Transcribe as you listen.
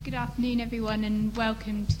Good afternoon, everyone, and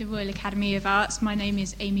welcome to the Royal Academy of Arts. My name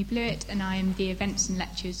is Amy Blewett, and I am the Events and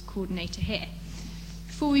Lectures Coordinator here.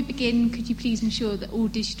 Before we begin, could you please ensure that all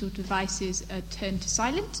digital devices are turned to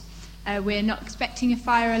silent? We're not expecting a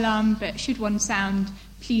fire alarm, but should one sound,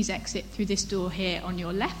 please exit through this door here on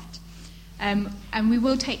your left. And we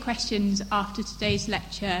will take questions after today's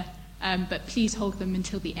lecture, but please hold them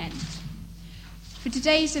until the end. For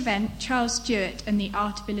today's event, Charles Stewart and the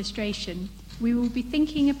Art of Illustration, we will be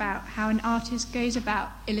thinking about how an artist goes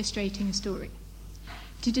about illustrating a story.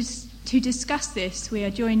 To discuss this, we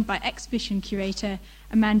are joined by exhibition curator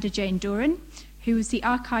Amanda Doran, who was the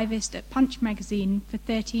archivist at Punch magazine for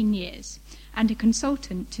 13 years and a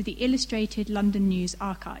consultant to the Illustrated London News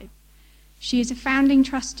Archive. She is a founding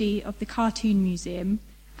trustee of the Cartoon Museum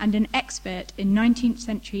and an expert in 19th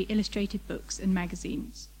century illustrated books and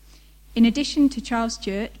magazines. In addition to Charles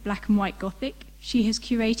Stewart, Black and White Gothic, she has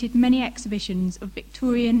curated many exhibitions of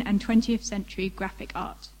Victorian and 20th century graphic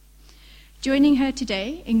art. Joining her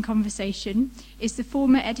today in conversation is the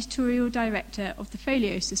former editorial director of the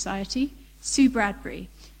Folio Society, Sue Bradbury,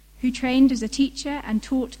 who trained as a teacher and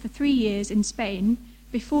taught for 3 years in Spain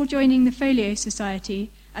before joining the Folio Society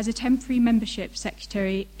as a temporary membership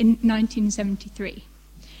secretary in 1973.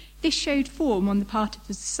 This showed form on the part of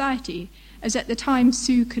the society, as at the time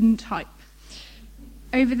Sue couldn't type.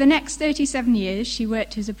 Over the next 37 years, she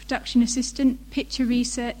worked as a production assistant, picture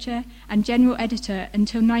researcher, and general editor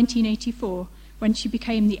until 1984, when she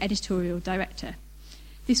became the editorial director.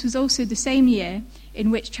 This was also the same year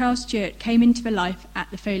in which Charles Stewart came into life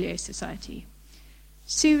at the Folio Society.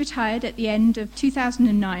 Sue retired at the end of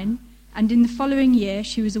 2009, and in the following year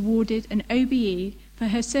she was awarded an OBE for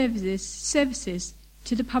her services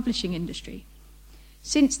to the publishing industry.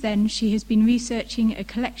 Since then, she has been researching a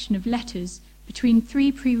collection of letters between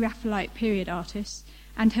 3 pre-Raphaelite period artists,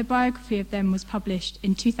 and her biography of them was published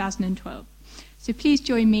in 2012. So please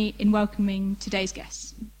join me in welcoming today's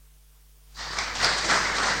guests.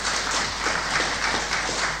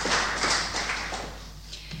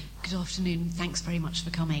 Good afternoon. Thanks very much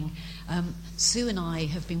for coming. Sue and I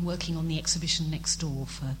have been working on the exhibition next door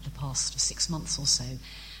for the past 6 months or so.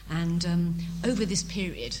 And over this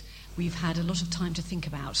period, we've had a lot of time to think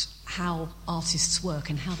about how artists work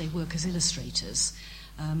and how they work as illustrators.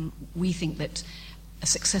 We think that a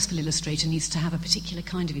successful illustrator needs to have a particular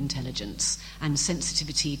kind of intelligence and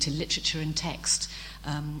sensitivity to literature and text,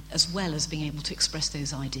 as well as being able to express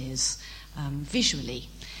those ideas visually.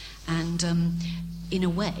 And in a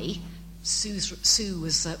way, Sue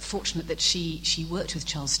was fortunate that she worked with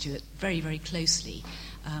Charles Stewart very, very closely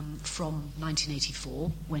from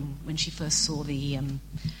 1984, when she first saw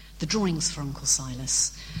the drawings for Uncle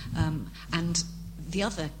Silas. And the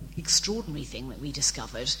other extraordinary thing that we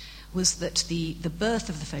discovered was that the birth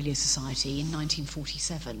of the Folio Society in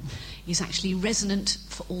 1947 is actually resonant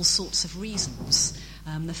for all sorts of reasons.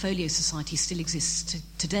 The Folio Society still exists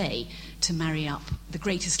today to marry up the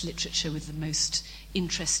greatest literature with the most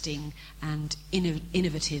interesting and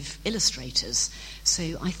innovative illustrators.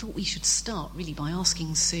 So I thought we should start really by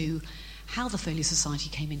asking Sue how the Folio Society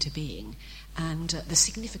came into being and the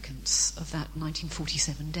significance of that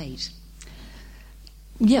 1947 date.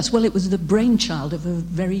 Yes, well, it was the brainchild of a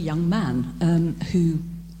very young man who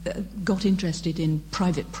got interested in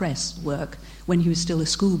private press work when he was still a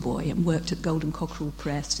schoolboy and worked at Golden Cockerel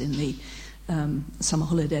Press in the summer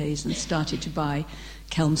holidays and started to buy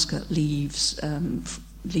Kelmscott leaves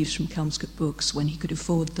from Kelmscott books when he could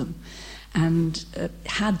afford them. And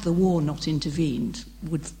had the war not intervened,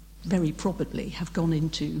 would very probably have gone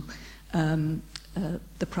into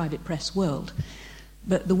the private press world.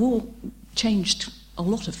 But the war changed a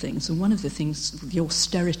lot of things, and one of the things, the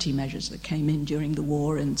austerity measures that came in during the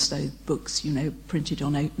war, and so books, printed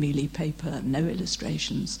on oatmeal paper, no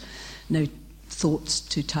illustrations, no thoughts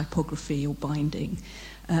to typography or binding,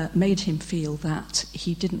 made him feel that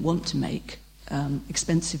he didn't want to make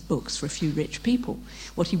expensive books for a few rich people.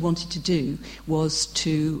 What he wanted to do was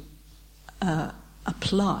to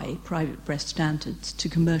apply private press standards to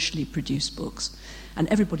commercially produced books, and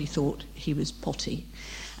everybody thought he was potty.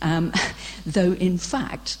 Though, in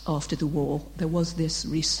fact, after the war, there was this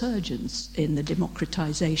resurgence in the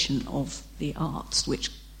democratization of the arts, which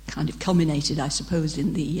kind of culminated, I suppose,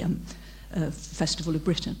 in the Festival of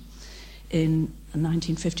Britain in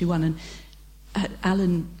 1951. And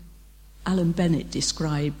Alan Bennett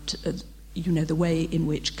described, the way in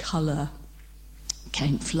which colour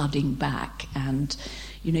came flooding back, and,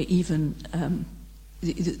 even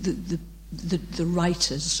the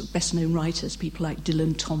writers, best-known writers, people like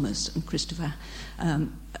Dylan Thomas and Christopher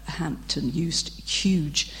Hampton, used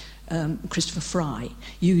huge Christopher Fry,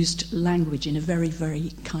 used language in a very,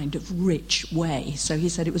 very kind of rich way. So he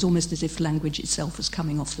said it was almost as if language itself was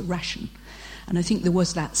coming off the ration. And I think there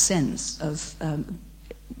was that sense of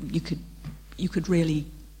you could really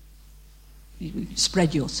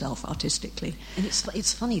spread yourself artistically. And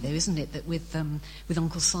it's funny, though, isn't it, that with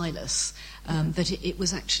Uncle Silas, that it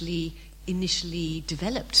was actually initially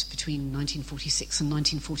developed between 1946 and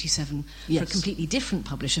 1947 for a completely different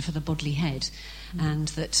publisher, for the Bodley Head, and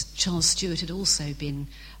that Charles Stewart had also been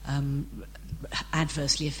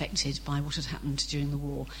adversely affected by what had happened during the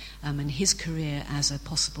war, and his career as a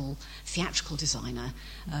possible theatrical designer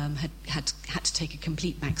had to take a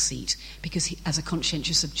complete backseat because he, as a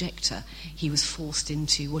conscientious objector, he was forced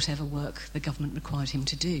into whatever work the government required him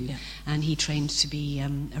to do, and he trained to be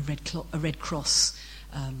a Red Cross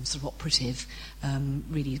sort of operative,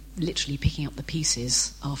 really literally picking up the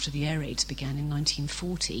pieces after the air raids began in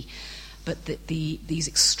 1940. But these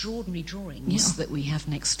extraordinary drawings that we have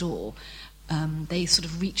next door, they sort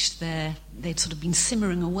of they'd sort of been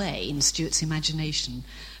simmering away in Stewart's imagination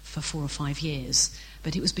for 4 or 5 years.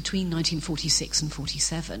 But it was between 1946 and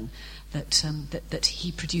 47 that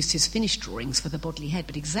he produced his finished drawings for the Bodley Head.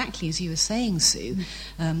 But exactly as you were saying, Sue,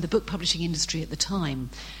 the book publishing industry at the time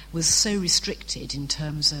was so restricted in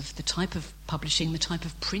terms of the type of publishing, the type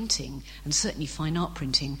of printing, and certainly fine art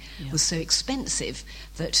printing was so expensive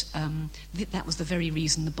that that was the very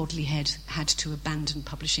reason the Bodley Head had to abandon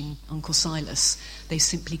publishing Uncle Silas. They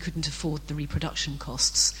simply couldn't afford the reproduction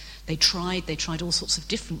costs. They tried all sorts of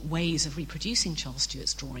different ways of reproducing Charles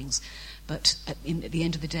Stewart's drawings, but at the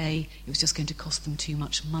end of the day, it was just going to cost them too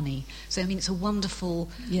much money. So, I mean, it's a wonderful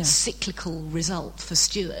cyclical result for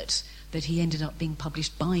Stewart that he ended up being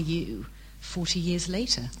published by you 40 years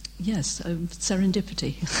later. Yes,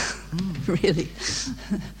 serendipity, really.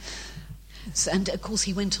 So, and of course,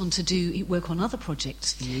 he went on to work on other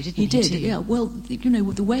projects for you, didn't he? He did, too? yeah. Well, you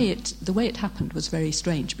know, the way it happened was very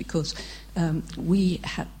strange because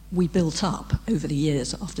we built up over the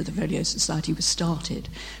years after the Folio Society was started.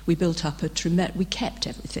 We built up we kept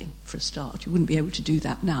everything for a start. You wouldn't be able to do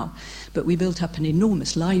that now, but we built up an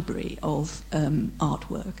enormous library of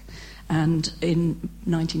artwork. And in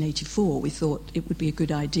 1984, we thought it would be a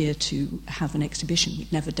good idea to have an exhibition.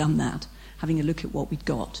 We'd never done that, having a look at what we'd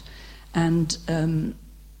got. And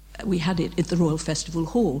we had it at the Royal Festival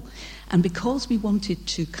Hall. And because we wanted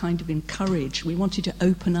to kind of we wanted to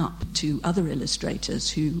open up to other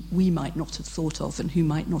illustrators who we might not have thought of and who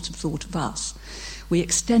might not have thought of us, we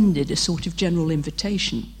extended a sort of general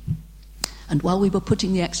invitation. And while we were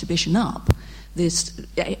putting the exhibition up, this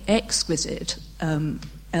exquisite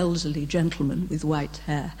elderly gentleman with white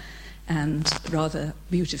hair and rather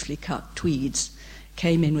beautifully cut tweeds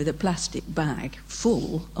came in with a plastic bag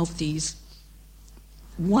full of these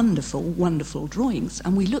wonderful, wonderful drawings.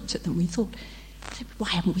 And we looked at them, we thought, why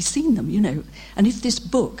haven't we seen them, you know? And if this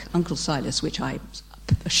book, Uncle Silas, which I'm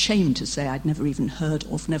ashamed to say I'd never even heard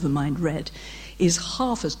of, never mind read, is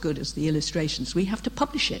half as good as the illustrations, we have to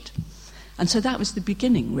publish it. And so that was the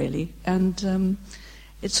beginning, really. And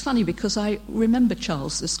it's funny because I remember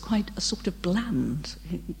Charles as quite a sort of bland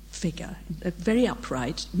figure, very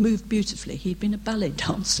upright, moved beautifully. He'd been a ballet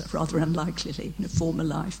dancer, rather unlikely, in a former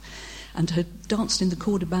life, and had danced in the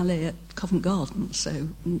corps de ballet at Covent Garden, so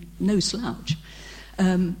no slouch.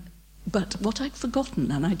 But what I'd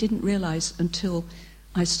forgotten, and I didn't realise until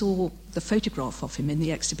I saw the photograph of him in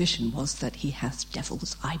the exhibition, was that he has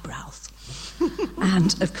devil's eyebrows.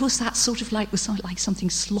 And, of course, that sort of was like something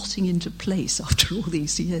slotting into place after all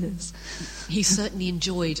these years. He certainly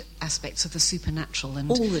enjoyed aspects of the supernatural.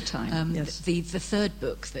 And all the time, yes. The third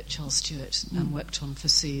book that Charles Stewart worked on for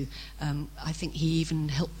Sue, I think he even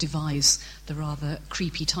helped devise the rather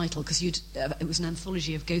creepy title, because it was an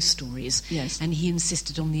anthology of ghost stories, yes. And he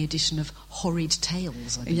insisted on the addition of horrid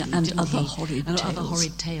tales, I believe, and other horrid tales. Other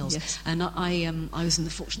horrid tales. Yes. And I was in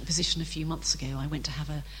the fortunate position a few months ago. I went to have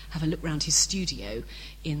a look round his studio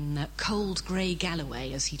in cold grey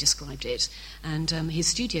Galloway, as he described it, and his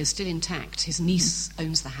studio is still intact. His niece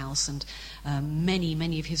owns the house, and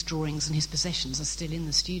many of his drawings and his possessions are still in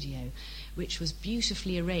the studio, which was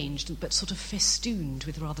beautifully arranged but sort of festooned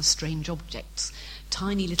with rather strange objects,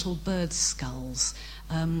 tiny little bird skulls,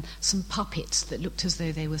 some puppets that looked as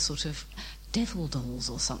though they were sort of devil dolls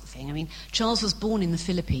or something. I mean, Charles was born in the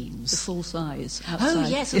Philippines. The full size outside. Oh,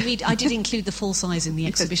 yes, I did include the full size in the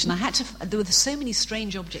exhibition. There were so many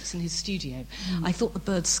strange objects in his studio. I thought the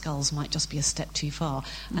bird skulls might just be a step too far,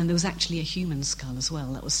 and there was actually a human skull as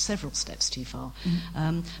well. That was several steps too far.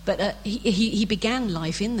 But he began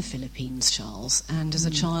life in the Philippines, Charles, and as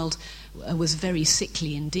a child was very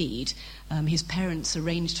sickly indeed, his parents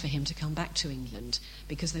arranged for him to come back to England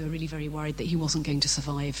because they were really very worried that he wasn't going to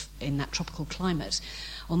survive in that tropical climate.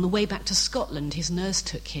 On the way back to Scotland, his nurse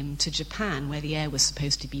took him to Japan, where the air was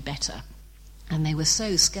supposed to be better. And they were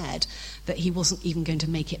so scared that he wasn't even going to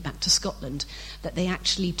make it back to Scotland that they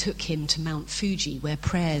actually took him to Mount Fuji, where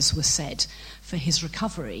prayers were said for his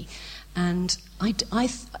recovery. And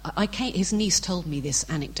his niece told me this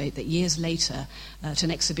anecdote, that years later, at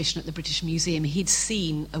an exhibition at the British Museum, he'd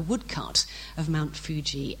seen a woodcut of Mount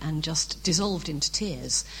Fuji and just dissolved into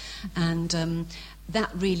tears. And that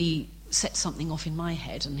really set something off in my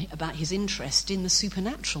head and about his interest in the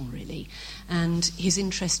supernatural, really, and his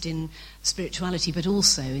interest in spirituality, but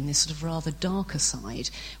also in this sort of rather darker side,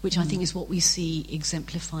 which I think is what we see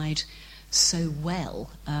exemplified so well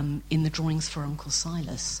in the drawings for Uncle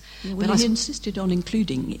Silas. Yeah, well, he insisted on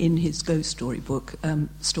including in his ghost story book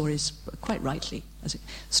stories, quite rightly,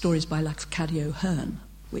 stories by Lafcadio Hearn,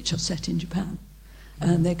 which are set in Japan.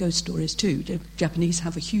 And they're ghost stories too. The Japanese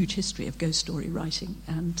have a huge history of ghost story writing,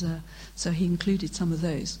 and so he included some of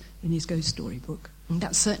those in his ghost story book. And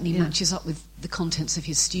that certainly matches up with the contents of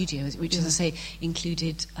his studio, which, as I say,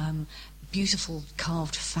 included beautiful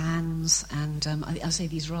carved fans and, I say,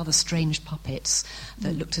 these rather strange puppets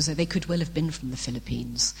that looked as though they could well have been from the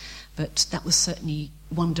Philippines. But that was certainly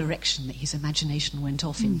one direction that his imagination went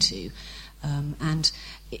off into. And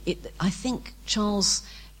I think Charles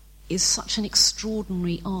is such an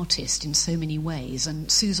extraordinary artist in so many ways, and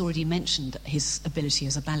Sue's already mentioned his ability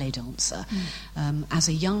as a ballet dancer. As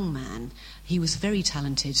a young man, he was very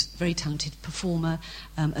talented performer,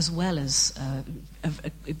 as well as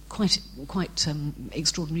a quite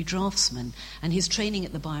extraordinary draftsman. And his training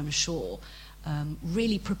at the Byam Shore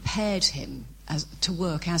really prepared him to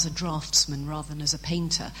work as a draftsman rather than as a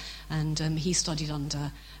painter. And he studied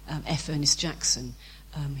under F. Ernest Jackson,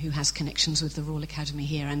 who has connections with the Royal Academy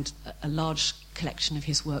here, and a large collection of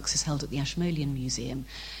his works is held at the Ashmolean Museum.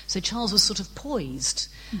 So Charles was sort of poised,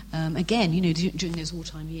 again, during those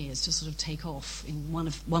wartime years, to sort of take off in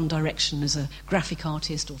one direction as a graphic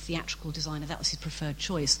artist or theatrical designer. That was his preferred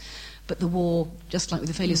choice. But the war, just like with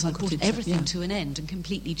the Failures, brought everything to an end and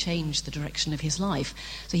completely changed the direction of his life.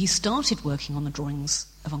 So he started working on the drawings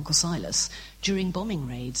of Uncle Silas during bombing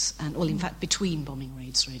raids, and, well, in fact, between bombing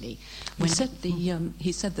raids, really.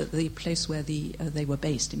 He said that the place where they were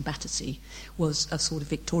based in Battersea was a sort of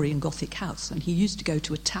Victorian Gothic house, and he used to go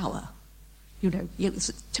to a tower. It was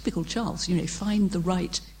a typical Charles. Find the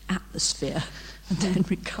right atmosphere and then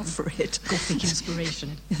recover it. Gothic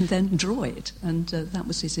inspiration. And then draw it, and that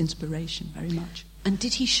was his inspiration very much. And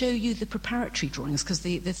did he show you the preparatory drawings? Because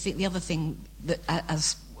the other thing that,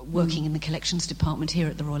 as working in the collections department here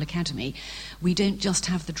at the Royal Academy, we don't just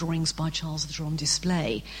have the drawings by Charles that are on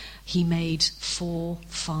display. He made 4,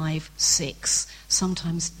 5, 6,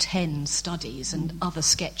 sometimes 10 studies and other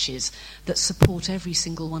sketches that support every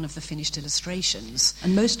single one of the finished illustrations.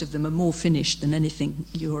 And most of them are more finished than anything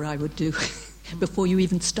you or I would do before you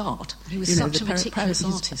even start. He was such a meticulous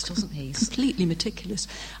artist, wasn't he? Completely meticulous.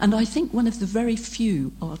 And I think one of the very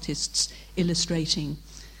few artists illustrating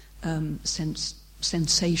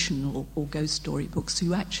sensational or ghost story books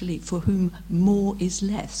for whom more is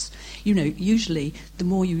less. Usually the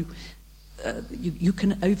more you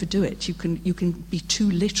can overdo it, you can be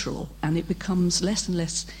too literal, and it becomes less and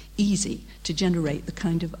less easy to generate the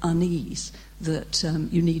kind of unease that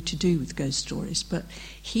you need to do with ghost stories. But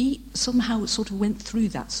he somehow sort of went through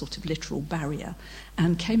that sort of literal barrier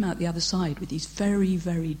and came out the other side with these very,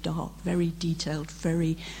 very dark, very detailed,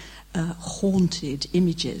 very haunted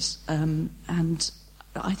images, and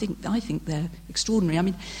I think they're extraordinary. I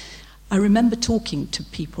mean, I remember talking to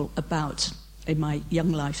people about, in my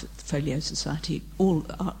young life at the Folio Society, all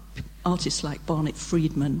artists like Barnett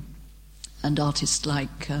Friedman and artists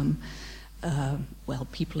like,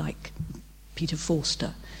 people like Peter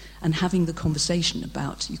Forster, and having the conversation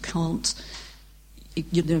about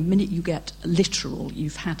the minute you get literal,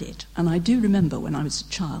 you've had it. And I do remember when I was a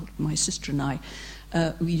child, my sister and I,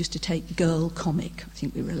 we used to take Girl Comic. I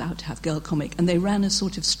think we were allowed to have Girl Comic. And they ran a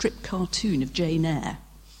sort of strip cartoon of Jane Eyre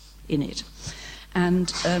in it. And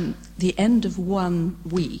the end of one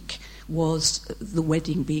week was the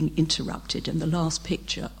wedding being interrupted. And the last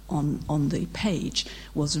picture on the page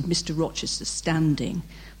was of Mr. Rochester standing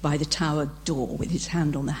by the tower door with his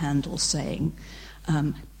hand on the handle saying,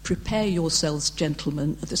 "Prepare yourselves,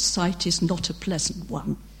 gentlemen, the sight is not a pleasant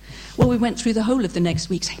one." Well, we went through the whole of the next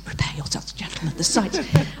week saying, "Prepare yourselves, gentlemen, the sight."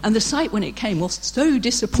 And the sight, when it came, was so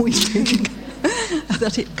disappointing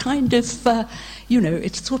that it kind of,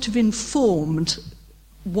 it sort of informed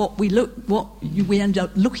what we end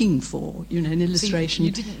up looking for, in illustration. So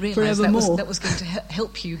you didn't realise that was going to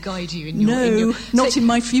help you, guide you in your... Not in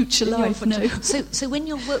my future life, no. So when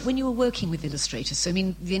you were working with illustrators, so I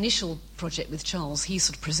mean, the initial project with Charles, he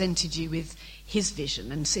sort of presented you with his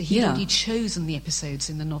vision, and so he'd already chosen the episodes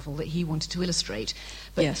in the novel that he wanted to illustrate.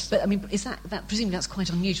 But, yes. But I mean, is that presumably that's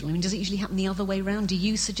quite unusual? I mean, does it usually happen the other way around? Do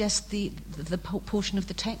you suggest the portion of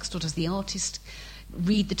the text, or does the artist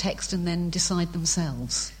read the text and then decide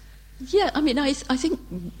themselves? Yeah, I mean, I think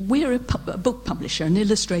we're a book publisher, an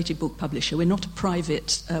illustrated book publisher. We're not a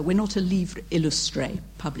private, we're not a livre illustré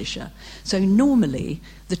publisher. So normally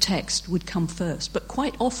the text would come first, but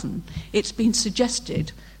quite often it's been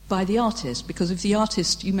suggested by the artist, because if the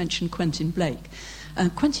artist, you mentioned Quentin Blake.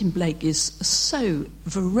 Quentin Blake is so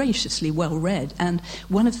voraciously well read, and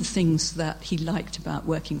one of the things that he liked about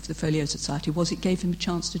working for the Folio Society was it gave him a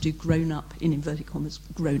chance to do grown-up, in inverted commas,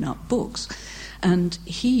 grown-up books. And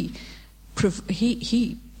he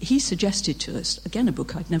suggested to us, again a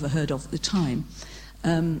book I'd never heard of at the time,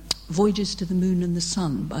 Voyages to the Moon and the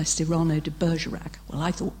Sun by Cyrano de Bergerac. Well,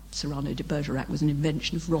 I thought Cyrano de Bergerac was an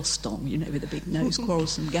invention of Rostand, with a big nose,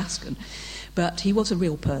 quarrelsome Gascon. But he was a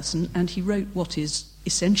real person, and he wrote what is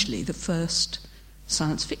essentially the first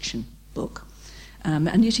science fiction book.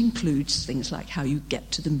 And it includes things like how you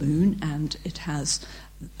get to the moon, and it has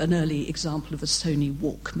an early example of a Sony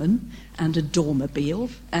Walkman and a Dormobile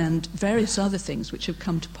and various other things which have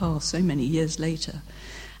come to pass so many years later.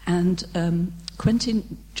 And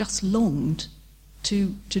Quentin just longed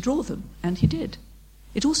to draw them, and he did.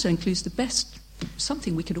 It also includes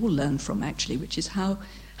something we could all learn from, actually, which is how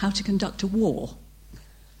to conduct a war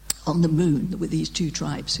on the moon with these two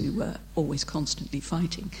tribes who were always constantly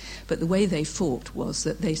fighting. But the way they fought was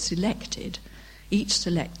that they each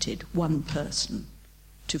selected one person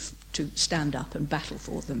to stand up and battle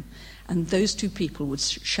for them. And those two people would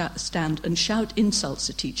stand and shout insults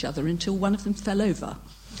at each other until one of them fell over.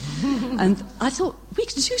 And I thought, we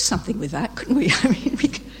could do something with that, couldn't we? I mean,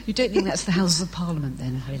 You don't think that's the Houses of Parliament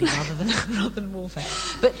then, really, rather than warfare?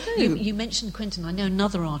 But No. you mentioned Quentin. I know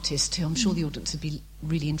another artist who I'm sure the audience would be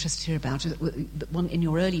really interested to hear about. One in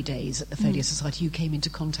your early days at the Folio Society you came into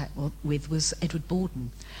contact with was Edward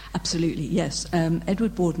Borden. Absolutely, yes.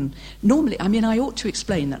 Edward Borden. Normally, I mean, I ought to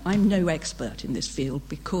explain that I'm no expert in this field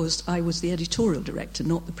because I was the editorial director,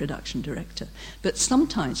 not the production director. But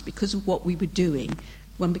sometimes, because of what we were doing,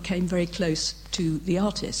 one became very close to the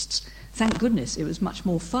artists. Thank goodness it was much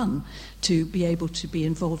more fun to be able to be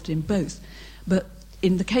involved in both. But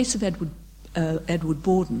in the case of Edward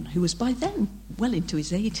Borden, who was by then well into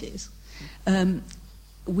his 80s,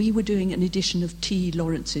 we were doing an edition of T.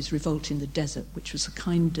 Lawrence's Revolt in the Desert, which was a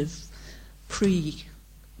kind of previewed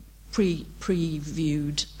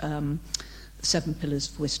Seven Pillars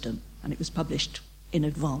of Wisdom, and it was published in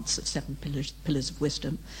advance of Seven Pillars of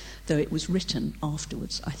Wisdom, though it was written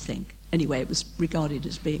afterwards, I think. Anyway, it was regarded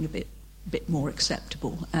as being a bit more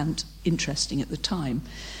acceptable and interesting at the time,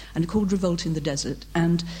 and called Revolt in the Desert.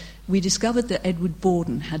 And we discovered that Edward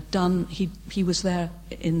Borden had done, he was there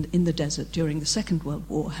in the desert during the Second World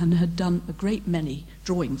War and had done a great many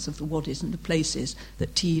drawings of the wadis and the places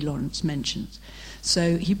that T. Lawrence mentions.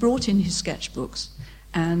 So he brought in his sketchbooks,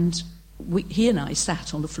 and he and I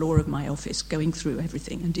sat on the floor of my office going through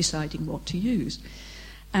everything and deciding what to use.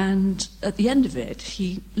 And at the end of it,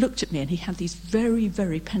 he looked at me and he had these very,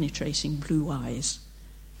 very penetrating blue eyes,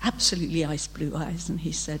 absolutely ice blue eyes, and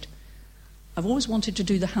he said, "I've always wanted to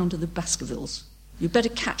do the Hound of the Baskervilles. You better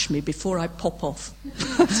catch me before I pop off."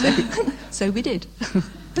 So we did.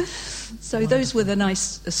 So those were the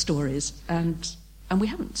nice stories, and we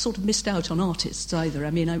haven't sort of missed out on artists either.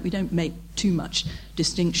 I mean, we don't make too much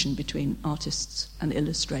distinction between artists and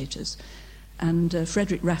illustrators. And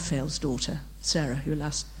Frederick Raphael's daughter, Sarah, who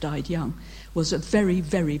last died young, was a very,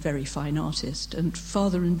 very, very fine artist. And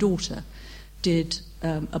father and daughter did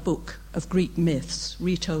a book of Greek myths,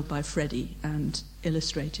 retold by Freddie and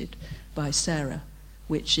illustrated by Sarah,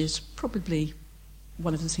 which is probably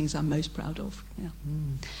one of the things I'm most proud of. Yeah.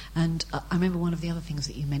 And I remember one of the other things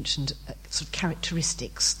that you mentioned, sort of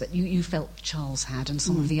characteristics that you felt Charles had and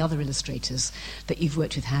some of the other illustrators that you've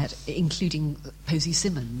worked with had, including Posey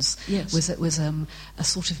Simmons, yes. was a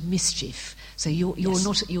sort of mischief. So you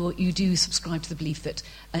do subscribe to the belief that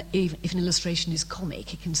if an illustration is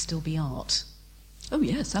comic, it can still be art. Oh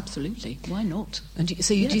yes, absolutely. Why not? And do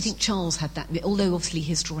you think Charles had that? Although obviously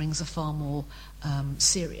his drawings are far more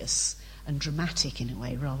serious and dramatic in a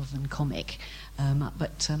way rather than comic. I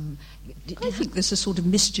think there's a sort of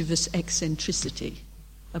mischievous eccentricity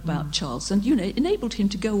about Charles, and it enabled him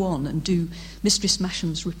to go on and do Mistress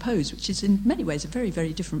Masham's Repose, which is in many ways a very,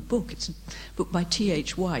 very different book. It's a book by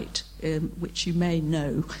T.H. White, which you may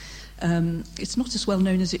know. It's not as well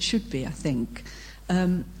known as it should be, I think,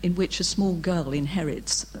 in which a small girl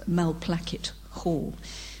inherits Malplaquet Hall,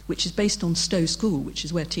 which is based on Stowe School, which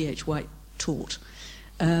is where T.H. White taught,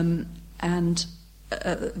 and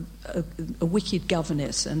a wicked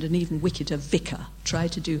governess and an even wickeder vicar try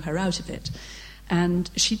to do her out of it. And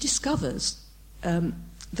she discovers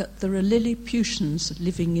that there are Lilliputians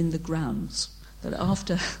living in the grounds, that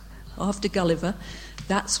after Gulliver,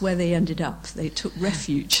 that's where they ended up. They took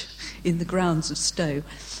refuge in the grounds of Stowe.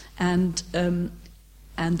 And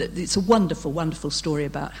it's a wonderful, wonderful story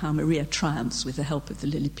about how Maria triumphs with the help of the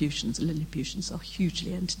Lilliputians. The Lilliputians are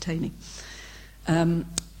hugely entertaining.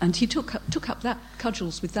 And he took up that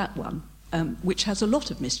cudgels with that one, which has a lot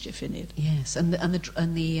of mischief in it. Yes, and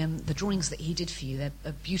the drawings that he did for you, they're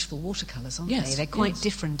beautiful watercolours, aren't they? They're quite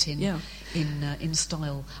different in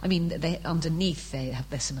style. I mean, they underneath they have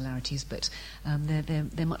their similarities, but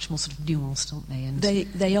they're much more sort of nuanced, aren't they? And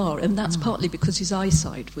they are, and that's partly because his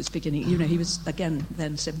eyesight was beginning. He was again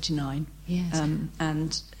then 79,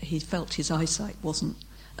 and he felt his eyesight wasn't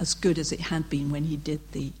as good as it had been when he did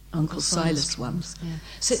the Uncle Silas ones. Yeah.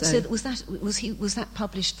 So was that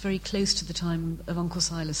published very close to the time of Uncle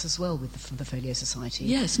Silas as well with the Folio Society?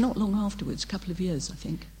 Yes, not long afterwards, a couple of years, I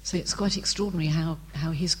think. So it's quite extraordinary how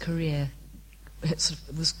his career sort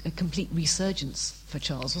of was a complete resurgence for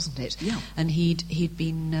Charles, wasn't it? Yeah. And he'd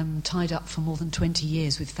been tied up for more than 20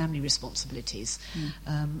 years with family responsibilities,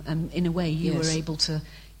 and in a way you were able to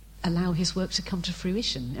allow his work to come to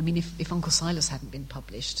fruition. I mean, if Uncle Silas hadn't been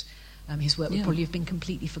published, his work would probably have been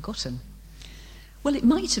completely forgotten. Well, it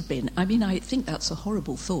might have been. I mean, I think that's a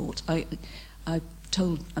horrible thought. I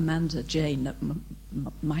told Amanda Jane that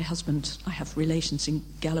my husband, I have relations in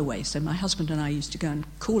Galloway, so my husband and I used to go and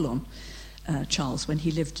call on Charles when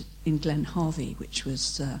he lived in Glen Harvey, which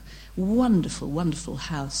was a wonderful, wonderful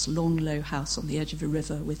house, long, low house on the edge of a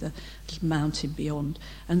river with a little mountain beyond.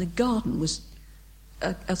 And the garden was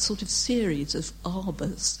a sort of series of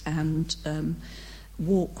arbours and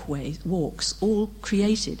walks, all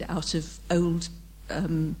created out of old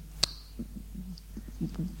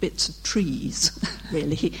bits of trees,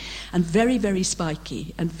 really, and very, very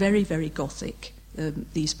spiky and very, very Gothic,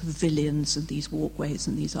 these pavilions and these walkways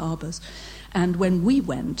and these arbours. And when we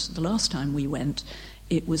went, the last time we went,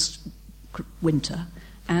 it was winter,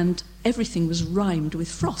 and everything was rimed with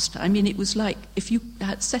frost. I mean, it was like if you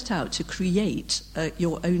had set out to create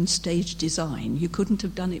your own stage design, you couldn't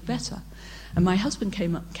have done it better. And my husband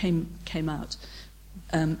came out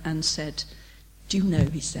and said, "Do you know,"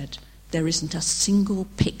 he said, "there isn't a single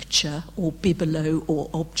picture or bibelot or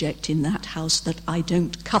object in that house that I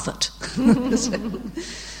don't covet."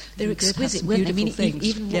 They're exquisite, weren't they? I mean,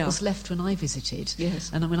 even what was left when I visited.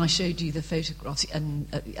 Yes. And when I showed you the photographs,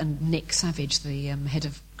 and Nick Savage, the head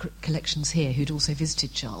of collections here, who'd also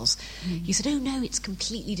visited Charles, he said, "Oh no, it's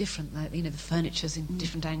completely different. The furniture's in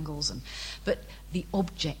different angles, but the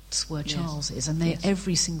objects were Charles's, and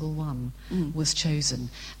every single one was chosen."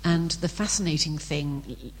 And the fascinating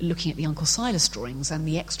thing, looking at the Uncle Silas drawings and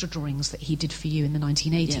the extra drawings that he did for you in the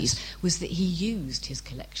 1980s, was that he used his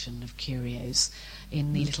collection of curios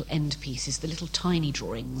in the little end pieces, the little tiny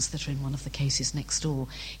drawings that are in one of the cases next door.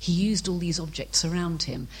 He used all these objects around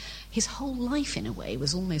him. His whole life, in a way,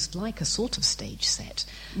 was almost like a sort of stage set.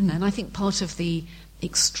 And I think part of the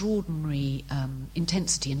extraordinary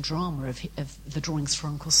intensity and drama of the drawings for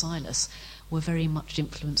Uncle Silas were very much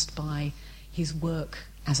influenced by his work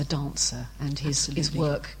as a dancer and his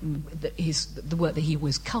work, the work that he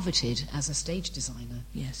was coveted as a stage designer.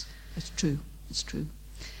 Yes, it's true. It's true.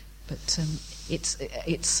 But it's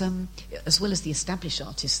as well as the established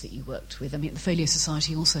artists that you worked with. I mean, the Folio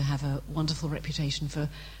Society also have a wonderful reputation for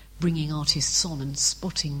bringing artists on and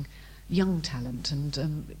spotting young talent.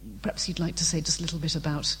 And perhaps you'd like to say just a little bit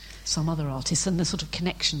about some other artists and the sort of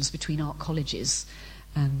connections between art colleges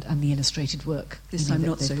and the illustrated work. This I'm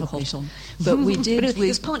not so hot on. But we did. But it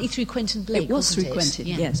was partly through Quentin Blake. It was through Quentin,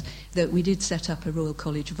 yeah. Yes. That we did set up a Royal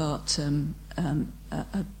College of Art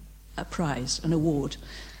a prize, an award,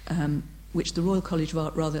 which the Royal College of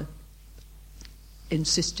Art rather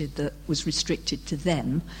insisted that was restricted to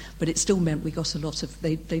them, but it still meant we got a lot of...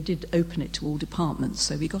 They did open it to all departments,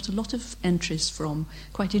 so we got a lot of entries from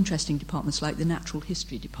quite interesting departments like the Natural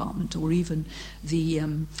History Department or even the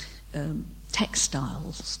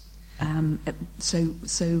textiles.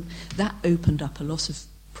 So that opened up a lot of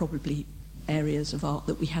probably areas of art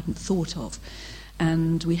that we hadn't thought of.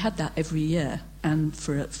 And we had that every year, and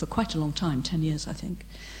for quite a long time, 10 years, I think.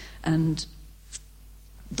 And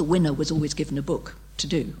the winner was always given a book to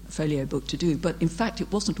do, a folio book to do. But in fact,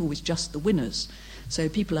 it wasn't always just the winners. So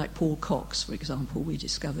people like Paul Cox, for example, we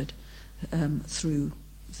discovered through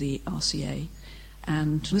the RCA.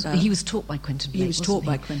 And he was taught by Quentin Blake. He was taught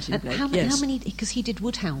by Quentin Blake. How yes. many? Because he did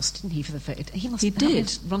Woodhouse, didn't he? For the he must. He did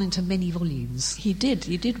have run into many volumes. He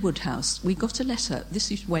did Woodhouse. We got a letter.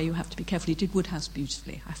 This is where you have to be careful. He did Woodhouse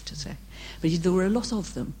beautifully, I have to say. But there were a lot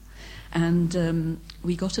of them, and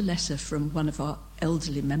we got a letter from one of our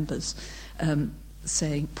elderly members.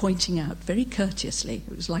 Pointing out very courteously,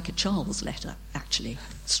 it was like a Charles letter, actually,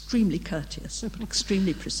 extremely courteous, but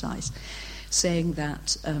extremely precise, saying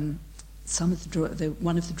that some of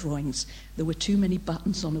one of the drawings, there were too many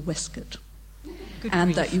buttons on a waistcoat,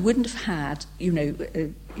 and that you wouldn't have had,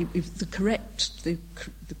 if the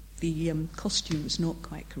costume was not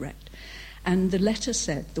quite correct. And the letter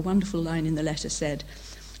said, the wonderful line in the letter said,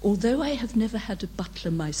 "Although I have never had a butler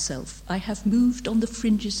myself, I have moved on the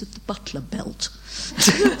fringes of the butler belt."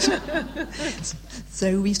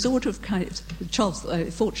 So we sort of Charles,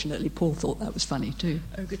 fortunately, Paul thought that was funny too.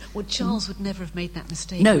 Oh, good. Well, Charles would never have made that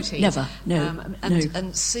mistake, No, would he? never, no.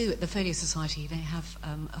 And Sue at the Folio Society, they have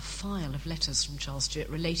a file of letters from Charles Stewart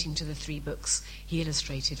relating to the 3 books he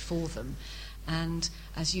illustrated for them. And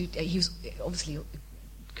he was obviously a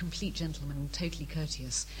complete gentleman and totally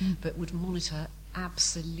courteous, but would monitor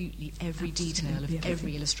absolutely every detail of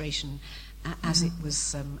every illustration as it was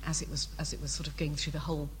sort of going through the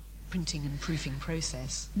whole printing and proofing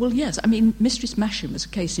process. Well, yes, I mean, Mistress Masham was a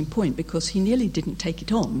case in point, because he nearly didn't take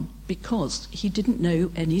it on because he didn't know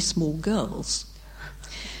any small girls.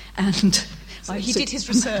 And so he did his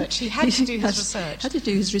research. He had to do his research. Had to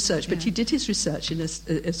do his research, but he did his research in a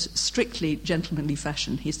strictly gentlemanly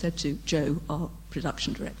fashion. He said to Joe, our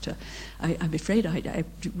production director, I'm afraid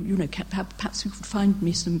perhaps you could find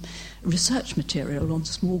me some research material on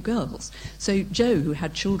small girls. So Joe, who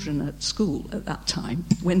had children at school at that time,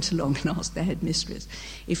 went along and asked their headmistress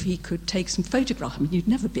if he could take some photographs. I mean, you'd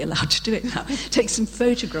never be allowed to do it now. Take some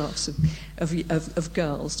photographs of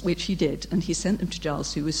girls, which he did, and he sent them to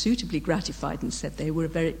Giles, who was suitably gratified and said they were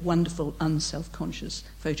very wonderful, unself-conscious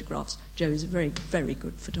photographs. Joe is a very, very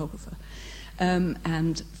good photographer.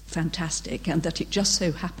 And fantastic, and that it just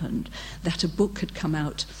so happened that a book had come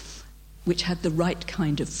out which had the right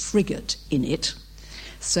kind of frigate in it,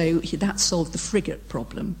 so that solved the frigate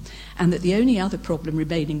problem, and that the only other problem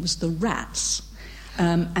remaining was the rats,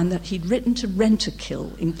 and that he'd written to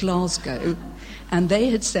Rent-A-Kill in Glasgow, and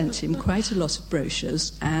they had sent him quite a lot of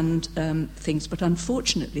brochures and things, but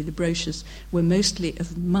unfortunately the brochures were mostly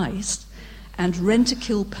of mice, and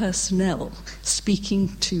Rent-A-Kill personnel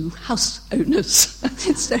speaking to house owners.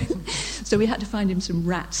 So we had to find him some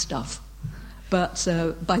rat stuff. But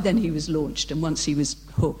by then he was launched, and once he was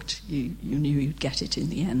hooked, you knew you'd get it in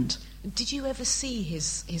the end. Did you ever see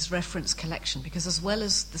his reference collection? Because as well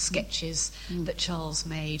as the sketches that Charles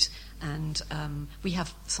made, and we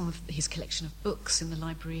have some of his collection of books in the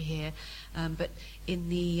library here, but in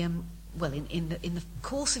the in the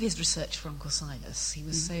course of his research for Uncle Silas, he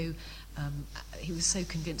was so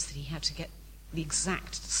convinced that he had to get the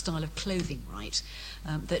exact style of clothing right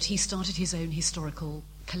that he started his own historical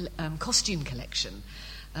costume collection.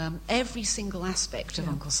 Every single aspect of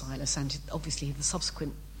Uncle Silas, and obviously the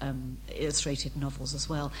subsequent illustrated novels as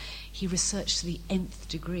well, he researched to the nth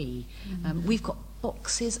degree. We've got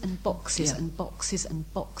boxes and boxes and boxes and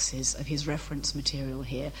boxes of his reference material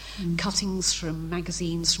here, cuttings from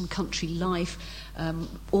magazines, from Country Life,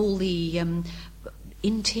 all the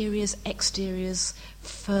interiors, exteriors,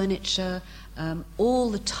 furniture,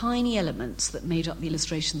 all the tiny elements that made up the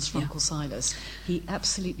illustrations for Uncle Silas. He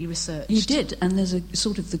absolutely researched. He did, and there's a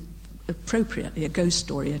sort of appropriately a ghost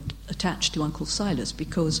story attached to Uncle Silas,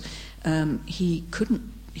 because he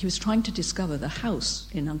was trying to discover the house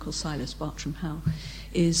in Uncle Silas, Bartram Howe,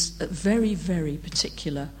 is a very, very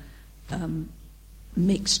particular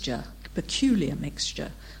peculiar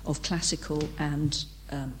mixture of classical and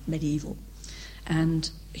medieval. And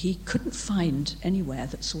he couldn't find anywhere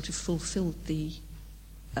that sort of fulfilled the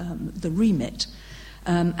remit.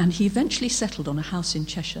 And he eventually settled on a house in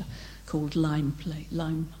Cheshire called Lime Place.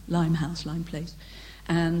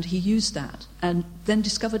 And he used that, and then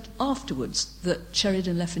discovered afterwards that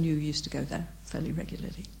Sheridan Le Fanu used to go there fairly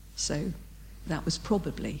regularly. So that was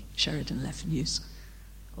probably Sheridan Le Fanu's.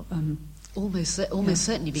 Almost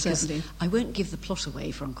certainly, because certainly. I won't give the plot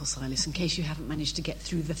away for Uncle Silas in case you haven't managed to get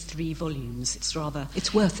through the 3 volumes. It's worth it.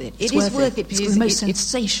 It's worth it. It's the most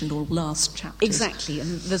sensational last chapter. Exactly,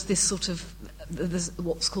 and there's this sort of there's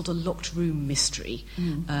what's called a locked room mystery,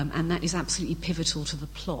 and that is absolutely pivotal to the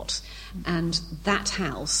plot. And that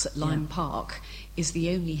house at Lyme Park is the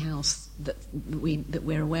only house that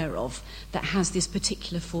we're aware of that has this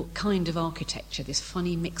particular kind of architecture, this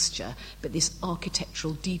funny mixture, but this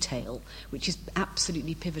architectural detail, which is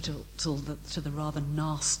absolutely pivotal to the rather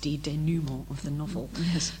nasty denouement of the novel.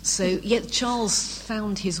 Yes. So, Charles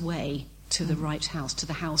found his way to the right house, to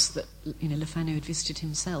the house that Le Fanu had visited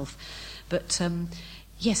himself. But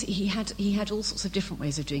yes, he had all sorts of different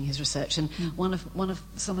ways of doing his research, and one of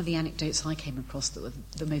some of the anecdotes I came across that were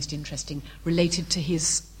the most interesting related to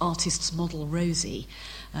his artist's model Rosie.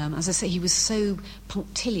 As I say, he was so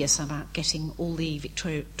punctilious about getting all the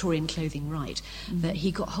Victorian clothing right that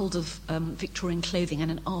he got hold of Victorian clothing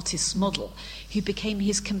and an artist's model who became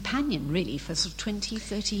his companion really for sort of 20,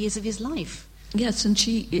 30 years of his life. Yes, and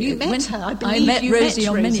You met her, I believe. I met Rosie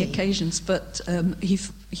on many Rosie. occasions, but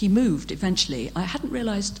he moved eventually. I hadn't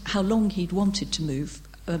realised how long he'd wanted to move.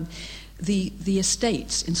 The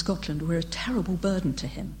estates in Scotland were a terrible burden to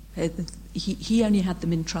him. He only had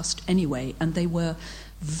them in trust anyway, and they were,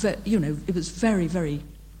 it was very, very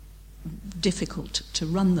difficult to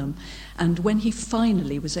run them. And when he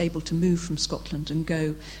finally was able to move from Scotland and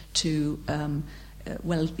go to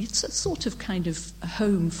it's a sort of kind of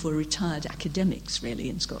home for retired academics, really,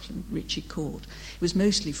 in Scotland, Ritchie Court. It was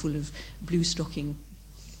mostly full of blue-stocking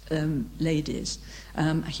ladies.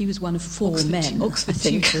 He was one of four men, Oxford I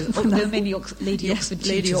think. tutors. There were many Lady Oxford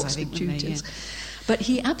Oxford tutors. tutors. But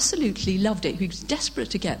he absolutely loved it. He was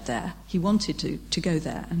desperate to get there. He wanted to go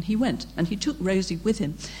there, and he went. And he took Rosie with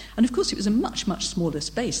him. And, of course, it was a much, much smaller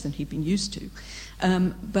space than he'd been used to.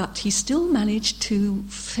 But he still managed to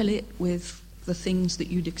fill it with the things that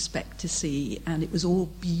you'd expect to see, and it was all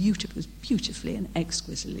beautiful. It was beautifully and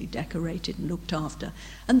exquisitely decorated and looked after.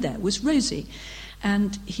 And there was Rosie.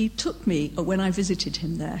 And he took me, when I visited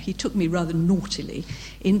him there, he took me rather naughtily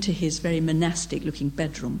into his very monastic-looking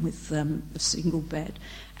bedroom with a single bed,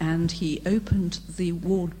 and he opened the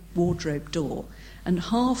wardrobe door, and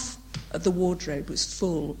half of the wardrobe was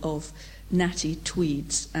full of natty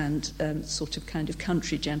tweeds and sort of kind of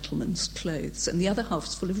country gentleman's clothes, and the other half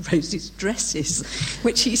was full of Rosie's dresses,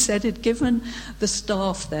 which he said had given the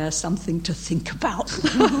staff there something to think about.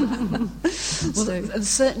 And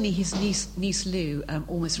certainly his niece Lou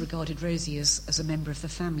almost regarded Rosie as a member of the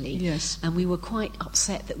family. Yes. And we were quite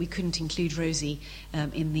upset that we couldn't include Rosie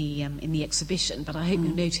in the exhibition. But I hope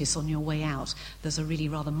you'll notice on your way out there's a really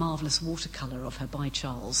rather marvellous watercolour of her by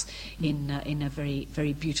Charles in a very,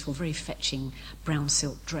 very beautiful, very fetching brown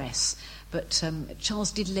silk dress. But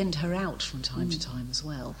Charles did lend her out from time to time as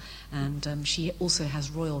well, and she also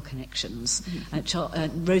has royal connections.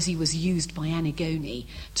 Rosie was used by Antigone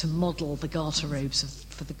to model the garter robes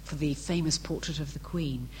for the famous portrait of the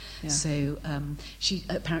Queen. Yeah. So she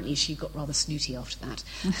got rather snooty after that.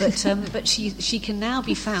 But she can now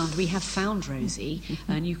be found. We have found Rosie,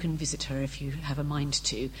 and you can visit her if you have a mind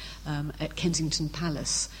to, at Kensington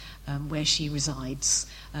Palace. Where she resides,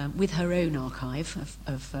 with her own archive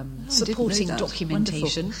of supporting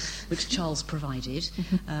documentation, which Charles provided.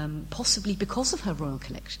 Possibly because of her royal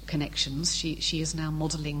connections, she is now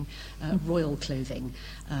modelling royal clothing.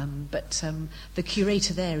 But the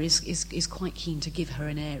curator there is quite keen to give her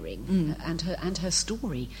an airing and her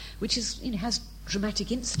story, which is has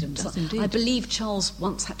dramatic incidents. I believe Charles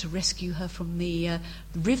once had to rescue her from the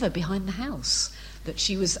river behind the house. That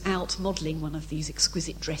she was out modelling one of these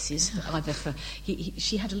exquisite dresses, either for...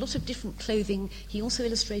 she had a lot of different clothing. He also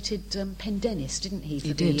illustrated Pendennis, didn't he?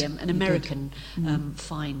 He did. An American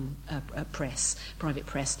fine private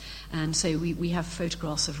press. And so we have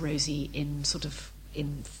photographs of Rosie in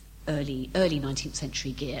early 19th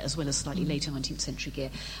century gear, as well as slightly later 19th century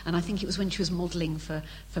gear. And I think it was when she was modelling for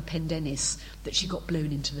Pendennis that she got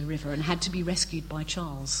blown into the river and had to be rescued by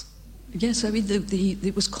Charles. Yes, I mean,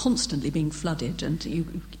 it was constantly being flooded,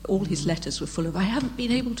 and all his letters were full of, I haven't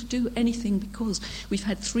been able to do anything because we've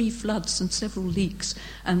had 3 floods and several leaks,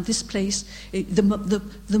 and this place, the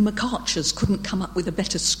McArchers couldn't come up with a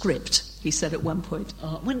better script, he said at one point.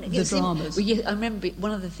 The dramas. I remember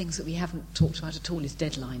one of the things that we haven't talked about at all is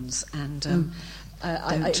deadlines, and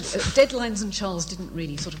deadlines and Charles didn't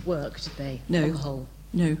really sort of work, did they, on the whole?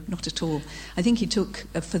 No, not at all. I think he took,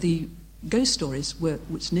 for the ghost stories,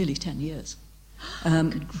 was nearly 10 years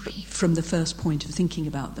from the first point of thinking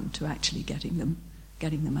about them to actually getting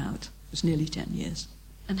them out. It was nearly 10 years.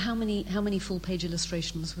 And how many full-page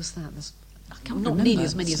illustrations was that? Not nearly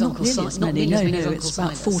as many as Uncle Silas. No, it's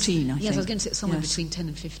about 14, I think. Yes, I was going to say somewhere between 10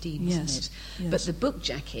 and 15, yes. isn't it? Yes. But the book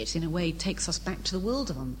jacket, in a way, takes us back to the world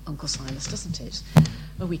of Uncle Silas, doesn't it?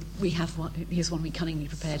 Well, we have one. Here's one we cunningly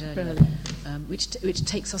prepared earlier, which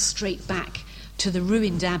takes us straight back to the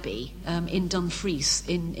ruined abbey in Dumfries,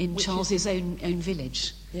 in Charles's own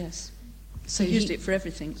village. Yes. So he used it for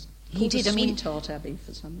everything. He did. Sweetheart Abbey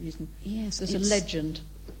for some reason. Yes, there's a legend.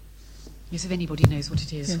 Yes, if anybody knows what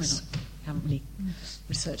it is, yes. Haven't really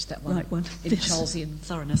researched that one, right one. In Charlesian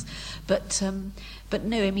thoroughness. But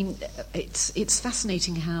no, I mean, it's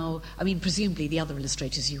fascinating how, I mean, presumably the other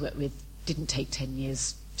illustrators you worked with didn't take 10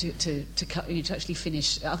 years to actually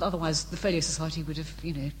finish. Otherwise, the Folio Society would have,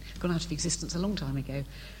 gone out of existence a long time ago.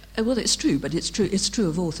 Well, it's true, but it's true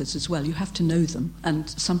of authors as well. You have to know them, and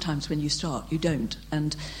sometimes when you start, you don't.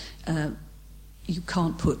 And you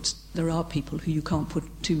can't put. There are people who you can't put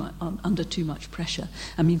under too much pressure.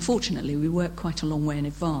 I mean, fortunately, we work quite a long way in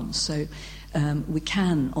advance, so we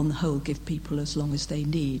can, on the whole, give people as long as they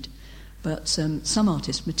need. But some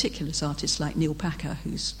artists, meticulous artists like Neil Packer,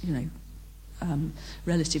 who's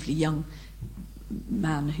relatively young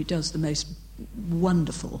man who does the most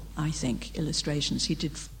wonderful, I think, illustrations. He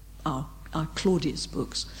did our Claudius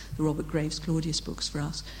books, the Robert Graves Claudius books for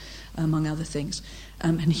us, among other things,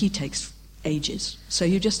 and he takes ages. So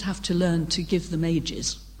you just have to learn to give them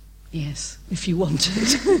ages. Yes. If you want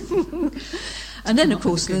it. And then, of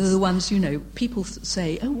course, there are the ones, people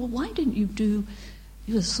say, oh, well, why didn't you do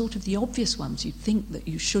sort of the obvious ones you'd think that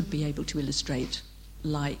you should be able to illustrate,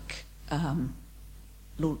 like Tolkien,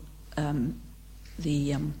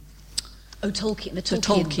 the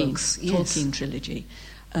Tolkien books. Yes. Tolkien trilogy.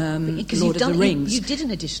 Lord of the Rings. You did an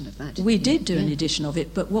edition of that. We did do an edition of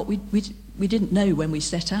it, but what we didn't know when we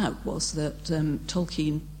set out was that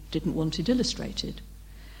Tolkien didn't want it illustrated,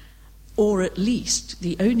 or at least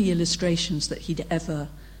the only illustrations that he'd ever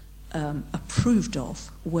approved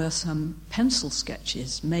of were some pencil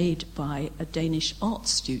sketches made by a Danish art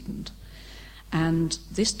student, and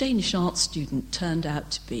this Danish art student turned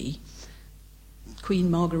out to be Queen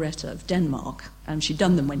Margareta of Denmark, and she'd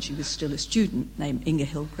done them when she was still a student, named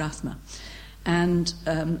Ingehild Grathmer. And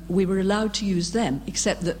we were allowed to use them,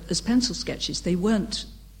 except that as pencil sketches, they weren't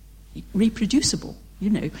reproducible,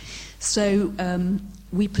 So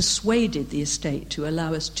we persuaded the estate to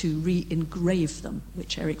allow us to re-engrave them,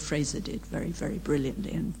 which Eric Fraser did very, very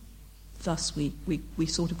brilliantly, and thus we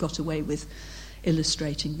sort of got away with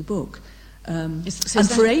illustrating the book. And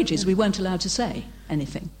for ages, we weren't allowed to say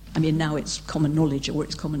anything. I mean, now it's common knowledge, or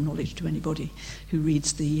it's common knowledge to anybody who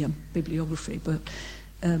reads the bibliography, but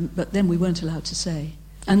then we weren't allowed to say.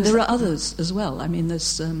 And there are others as well. I mean,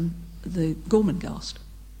 there's the Gormenghast,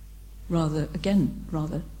 rather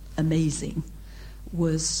amazing,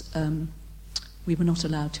 was we were not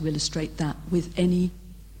allowed to illustrate that with any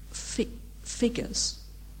figures.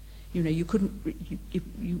 You couldn't.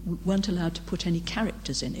 You weren't allowed to put any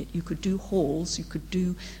characters in it. You could do halls, you could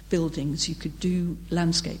do buildings, you could do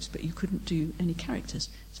landscapes, but you couldn't do any characters.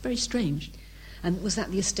 It's very strange. And was that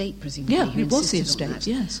the estate, presumably? Yeah, it was the estate.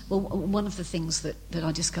 Yes. Well, one of the things that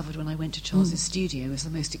I discovered when I went to Charles's studio was the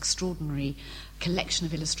most extraordinary collection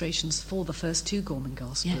of illustrations for the first two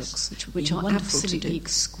Gormenghast books, which are absolutely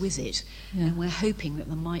exquisite. Yeah. And we're hoping that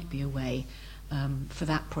there might be a way for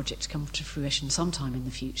that project to come to fruition sometime in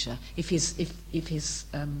the future, if his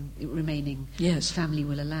remaining family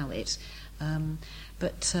will allow it.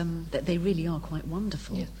 But that they really are quite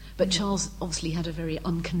wonderful. Yeah. But Charles obviously had a very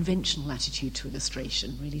unconventional attitude to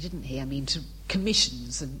illustration, really, didn't he? I mean, to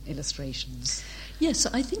commissions and illustrations. Yes,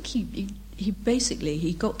 I think he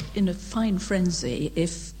basically got in a fine frenzy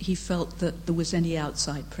if he felt that there was any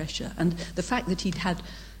outside pressure, and the fact that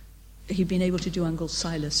he'd been able to do Uncle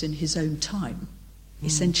Silas in his own time,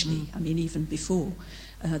 essentially. I mean, even before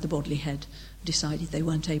the Bodley Head decided they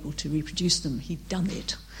weren't able to reproduce them, he'd done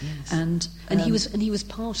it. Yes. And he was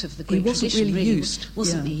part of the great tradition. He wasn't really used,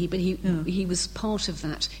 wasn't he? But he was part of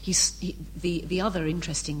that. The other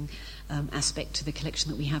interesting aspect to the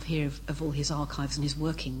collection that we have here of all his archives and his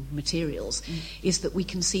working materials is that we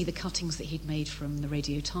can see the cuttings that he'd made from the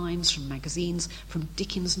Radio Times, from magazines, from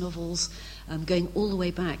Dickens novels, going all the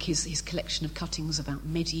way back, his collection of cuttings about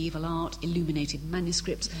medieval art, illuminated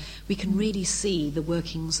manuscripts. We can really see the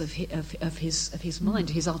workings of his mind,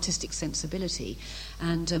 his artistic sensibility.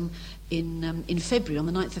 And in February, on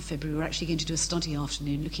the 9th of February, we're actually going to do a study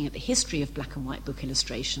afternoon looking at the history of black and white book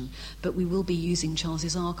illustration, but we will be using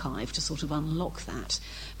Charles's archive to sort of unlock that.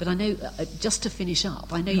 But I know, just to finish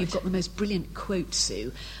up, I know you've got the most brilliant quote,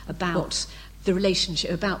 Sue, about the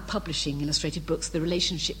relationship about publishing illustrated books, the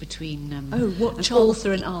relationship between an Charles,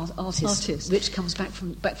 author and artist, which comes back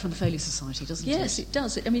from the Folio Society, doesn't it? Yes, it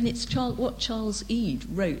does. I mean, it's what Charles Ede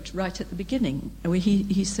wrote right at the beginning, where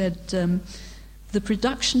he said, the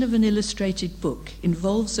production of an illustrated book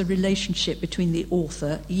involves a relationship between the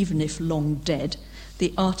author, even if long dead,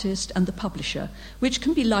 the artist and the publisher, which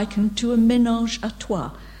can be likened to a ménage à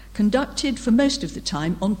trois, conducted for most of the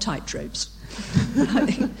time on tightropes. I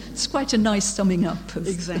think it's quite a nice summing up of...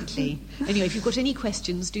 Exactly. Anyway, if you've got any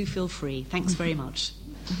questions, do feel free. Thanks very much.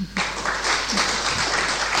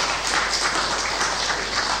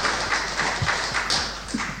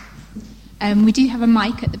 We do have a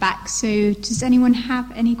mic at the back, so does anyone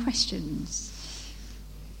have any questions?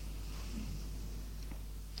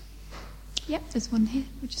 Yep, there's one here.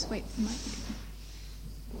 We'll just wait for the mic.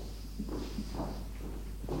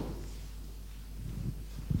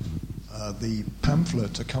 The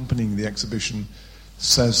pamphlet accompanying the exhibition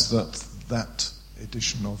says that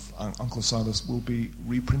edition of Uncle Silas will be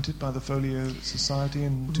reprinted by the Folio Society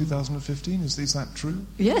in 2015. Is that true?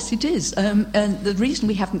 Yes, it is. And the reason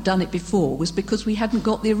we haven't done it before was because we hadn't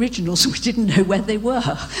got the originals. We didn't know where they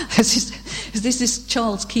were. This is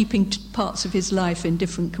Charles keeping parts of his life in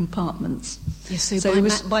different compartments. Yes, so it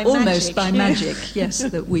was by almost magic. by magic, yes,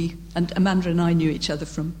 that we... And Amanda and I knew each other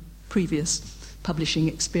from previous publishing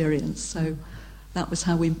experience, so that was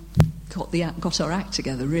how we got our act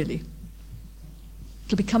together, really.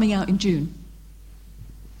 It'll be coming out in June.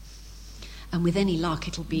 And with any luck,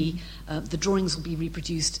 it'll be the drawings will be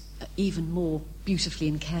reproduced even more beautifully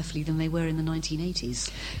and carefully than they were in the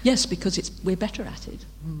 1980s. Yes, because we're better at it.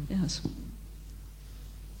 Yes.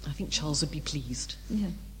 I think Charles would be pleased. Yeah.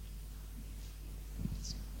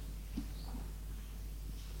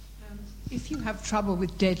 If you have trouble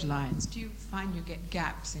with deadlines, do you find you get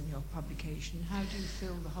gaps in your publication? How do you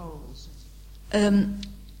fill the holes?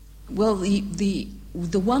 Well, the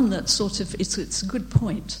one that sort of it's a good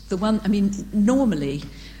point. The one, I mean, normally,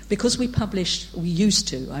 because we used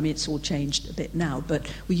to. I mean, it's all changed a bit now, but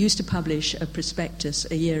we used to publish a prospectus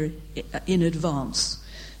a year in advance.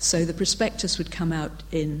 So the prospectus would come out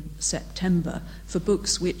in September for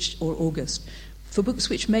books or August, for books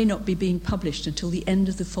which may not be being published until the end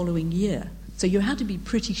of the following year. So you had to be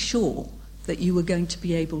pretty sure that you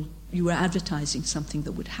were advertising something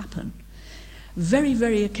that would happen. Very,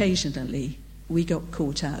 very occasionally we got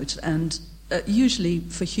caught out, and usually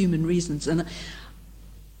for human reasons. And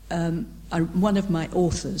one of my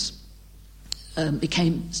authors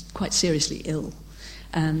became quite seriously ill,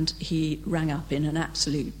 and he rang up in an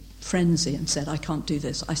absolute frenzy and said, I can't do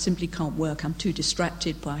this, I simply can't work, I'm too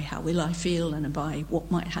distracted by how ill I feel and by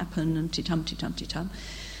what might happen, and ti-tum.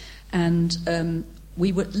 And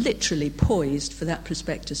we were literally poised for that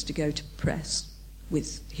prospectus to go to press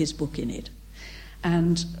with his book in it.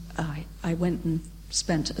 And I went and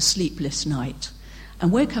spent a sleepless night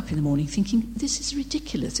and woke up in the morning thinking, this is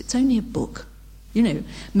ridiculous, it's only a book. You know,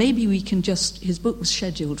 maybe we can his book was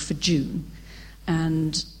scheduled for June,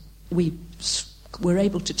 and we were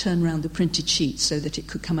able to turn around the printed sheet so that it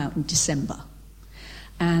could come out in December.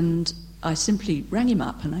 And I simply rang him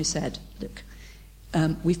up and I said, look,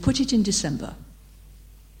 we've put it in December.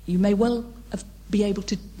 You may well be able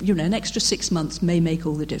to, an extra 6 months may make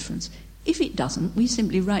all the difference. If it doesn't, we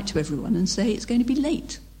simply write to everyone and say it's going to be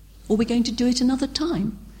late, or we're going to do it another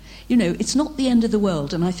time. It's not the end of the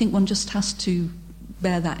world, and I think one just has to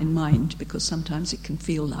bear that in mind, because sometimes it can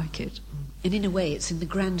feel like it. And in a way, it's in the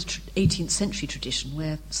grand 18th century tradition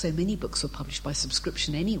where so many books were published by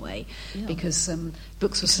subscription anyway, because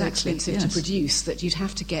books were so expensive to produce that you'd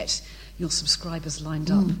have to get your subscribers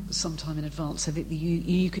lined up sometime in advance so that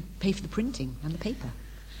you could pay for the printing and the paper.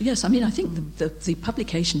 Yes, I mean, I think the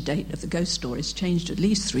publication date of the ghost stories changed at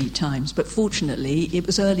least 3 times, but fortunately it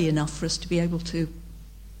was early enough for us to be able to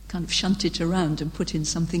kind of shunt it around and put in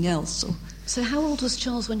something else. So how old was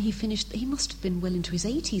Charles when he finished? He must have been well into his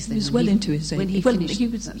 80s then. He was well into his 80s. When he finished he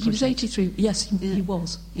was 83. Yes, he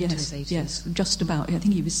was. Into Yes, his 80s. yes, just about. I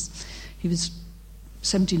think he was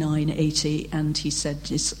 79, 80, and he said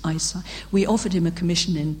his eyesight... We offered him a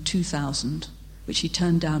commission in 2000, which he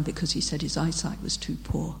turned down because he said his eyesight was too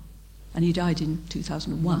poor. And he died in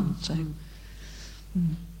 2001, so...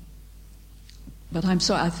 But I'm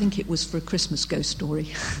sorry, I think it was for a Christmas ghost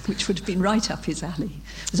story, which would have been right up his alley.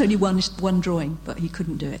 There's only one drawing, but he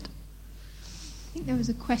couldn't do it. I think there was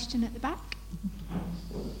a question at the back.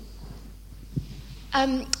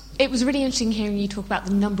 It was really interesting hearing you talk about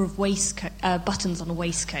the number of buttons on a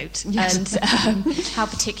waistcoat, yes. and how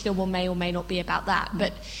particular one may or may not be about that.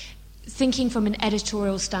 But thinking from an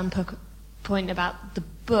editorial standpoint point about the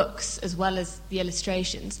books as well as the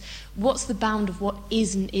illustrations, what's the bound of what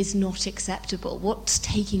is and is not acceptable? What's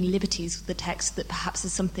taking liberties with the text that perhaps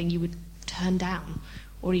is something you would turn down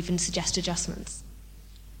or even suggest adjustments?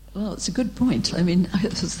 Well, it's a good point. I mean,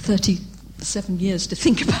 it was 37 years to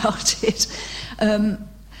think about it.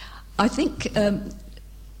 I think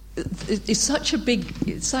it's such a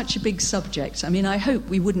big subject. I mean, I hope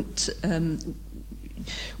we wouldn't.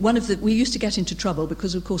 We used to get into trouble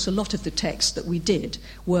because, of course, a lot of the texts that we did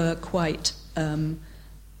were quite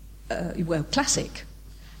classic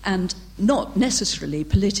and not necessarily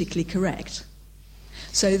politically correct.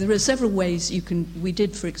 So there are several ways we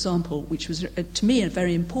did, for example, which was, to me, a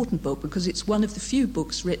very important book because it's one of the few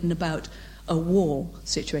books written about a war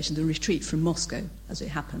situation, the retreat from Moscow, as it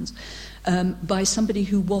happens, by somebody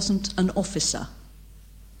who wasn't an officer.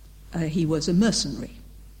 He was a mercenary,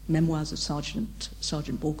 Memoirs of Sergeant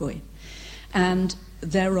Bourgoin. And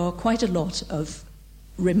there are quite a lot of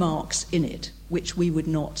remarks in it which we would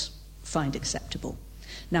not find acceptable.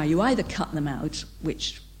 Now, you either cut them out,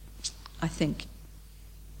 which I think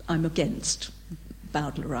I'm against,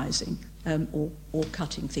 bowdlerising, or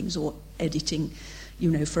cutting things, or editing,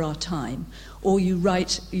 for our time, or you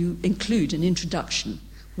include an introduction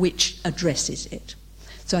which addresses it.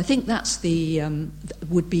 So I think that's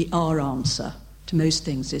would be our answer to most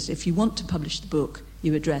things, is if you want to publish the book,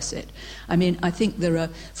 you address it. I mean, I think there are,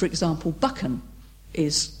 for example, Buchan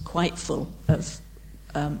is quite full of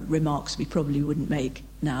remarks we probably wouldn't make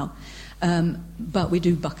now, but we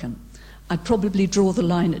do Buchan. I'd probably draw the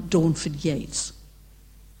line at Dawnford Yeats.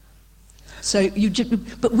 So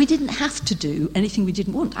but we didn't have to do anything we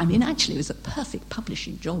didn't want. I mean, actually, it was a perfect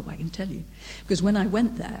publishing job, I can tell you. Because when I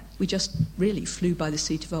went there, we just really flew by the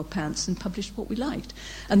seat of our pants and published what we liked.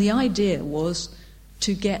 And the idea was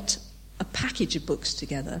to get a package of books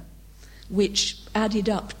together which added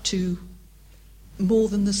up to more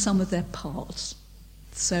than the sum of their parts.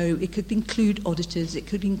 So it could include oddities, it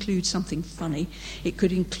could include something funny, it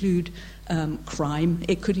could include crime,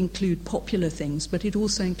 it could include popular things, but it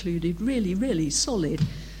also included really, really solid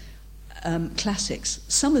classics,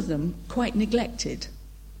 some of them quite neglected.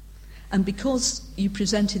 And because you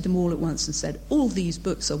presented them all at once and said, all these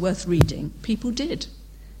books are worth reading, people did.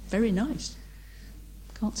 Very nice.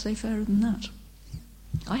 Can't say fairer than that.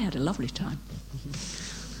 I had a lovely time.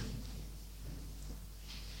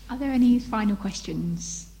 Are there any final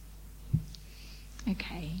questions?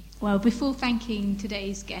 Okay. Well, before thanking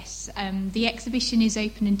today's guests, the exhibition is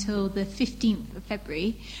open until the 15th of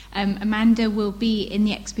February. Amanda will be in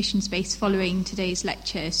the exhibition space following today's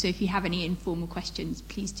lecture, so if you have any informal questions,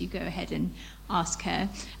 please do go ahead and ask her.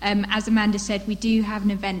 As Amanda said, we do have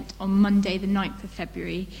an event on Monday, the 9th of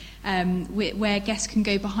February, where guests can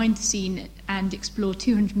go behind the scene and explore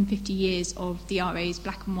 250 years of the RA's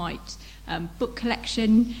black and white book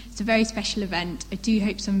collection. It's a very special event. I do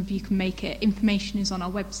hope some of you can make it. Information is on our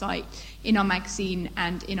website, in our magazine,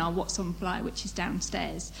 and in our What's On flyer, which is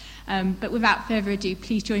downstairs. But without further ado,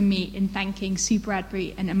 please join me in thanking Sue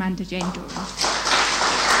Bradbury and Amanda Jane Doran.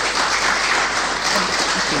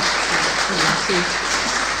 Thank you.